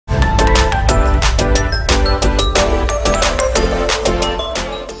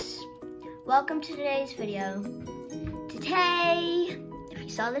welcome to today's video. Today, if you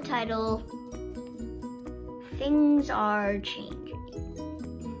saw the title, things are changing.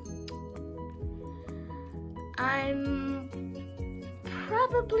 I'm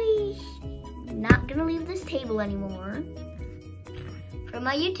probably not gonna leave this table anymore for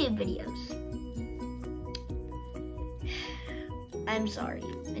my YouTube videos. I'm sorry,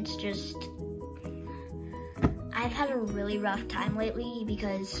 it's just, I've had a really rough time lately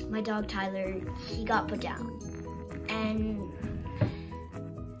because my dog Tyler, he got put down. And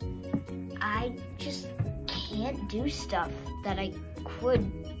I just can't do stuff that I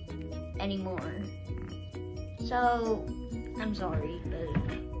could anymore. So, I'm sorry, but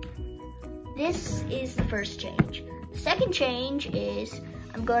this is the first change. The second change is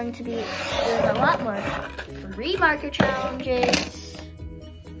I'm going to be doing a lot more free marker challenges.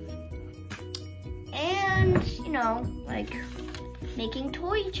 And, you know, like making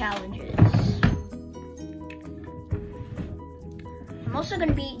toy challenges. I'm also going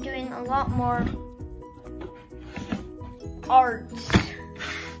to be doing a lot more arts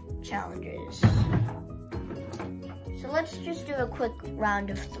challenges. So let's just do a quick round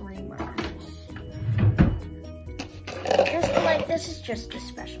of 3 markers. Just like, this is just a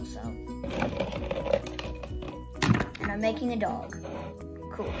special cell. And I'm making a dog.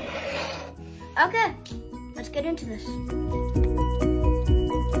 Cool. Okay, let's get into this.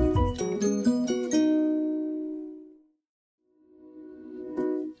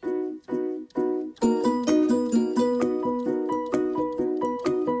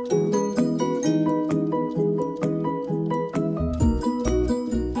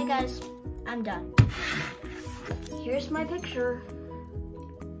 Hey guys, I'm done. Here's my picture.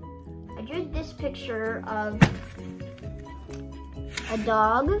 I drew this picture of a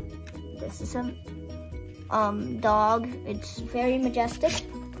dog. This is a dog. It's very majestic.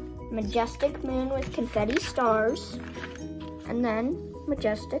 Majestic moon with confetti stars. And then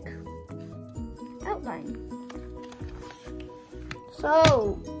majestic outline.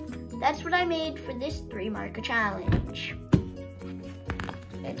 So, that's what I made for this 3 marker challenge.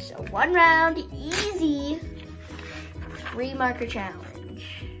 It's a 1 round, easy 3 marker challenge.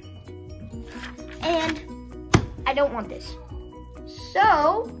 And I don't want this.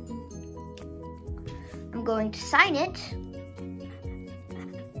 So, I'm going to sign it.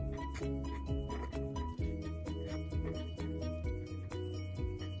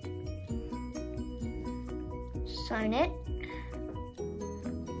 Sign it.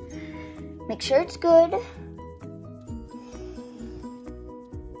 Make sure it's good.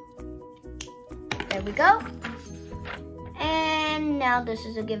 There we go. And now this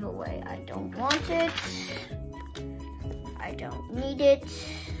is a giveaway. I don't want it. I don't need it.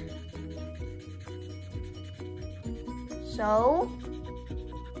 So,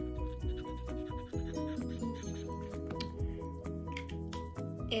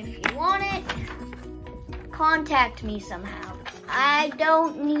 if you want it, contact me somehow. I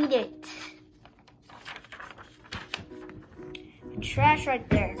don't need it. And trash right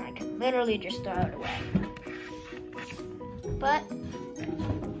there, and I can literally just throw it away. But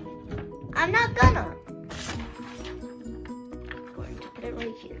I'm not gonna. I'm going to put it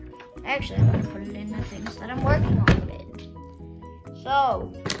right here. Actually, I'm gonna put it in the things that I'm working on a bit.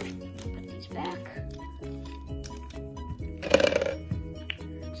 So, put these back.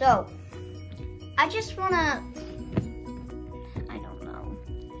 So, I just wanna, I don't know.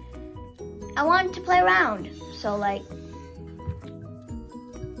 I wanted to play around. So like,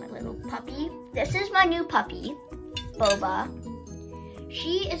 my little puppy. This is my new puppy, Boba.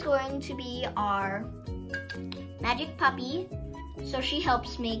 She is going to be our magic puppy. So she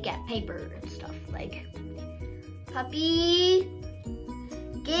helps me get paper and stuff. Like, puppy,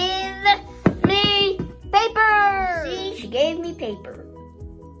 give me paper. See, she gave me paper.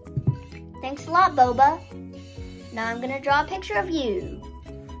 Thanks a lot, Boba. Now I'm gonna draw a picture of you.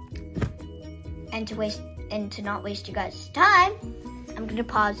 And to not waste you guys' time, I'm gonna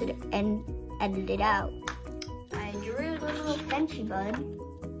pause it and edit it out. I drew the little Frenchy bud.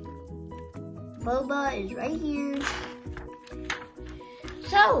 Boba is right here.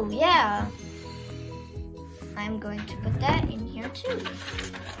 So yeah, I'm going to put that in here too.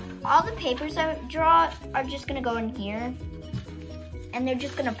 All the papers I draw are just gonna go in here. And they're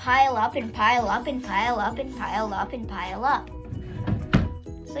just gonna pile up and pile up and pile up and pile up and pile up.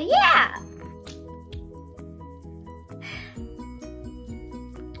 So yeah.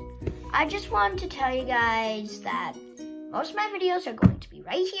 I just wanted to tell you guys that most of my videos are going to be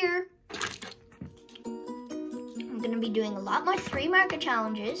right here. I'm gonna be doing a lot more 3 marker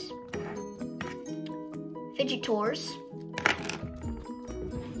challenges. Fidget tours.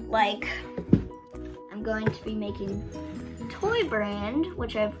 Like I'm going to be making Toy Brand,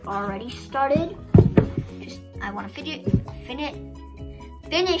 which I've already started. I want to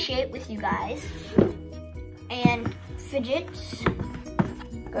finish it with you guys. And fidgets.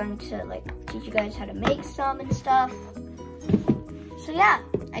 I'm going to like teach you guys how to make some and stuff. So yeah,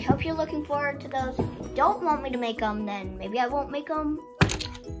 I hope you're looking forward to those. If you don't want me to make them, then maybe I won't make them.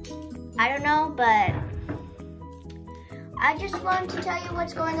 I don't know, but I just wanted to tell you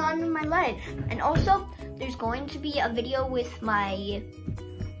what's going on in my life. And also, there's going to be a video with my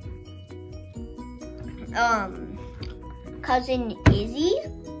cousin Izzy.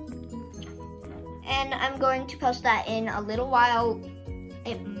 And I'm going to post that in a little while.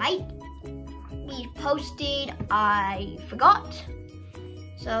 It might be posted. I forgot.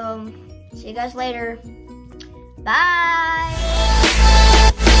 So, see you guys later. Bye.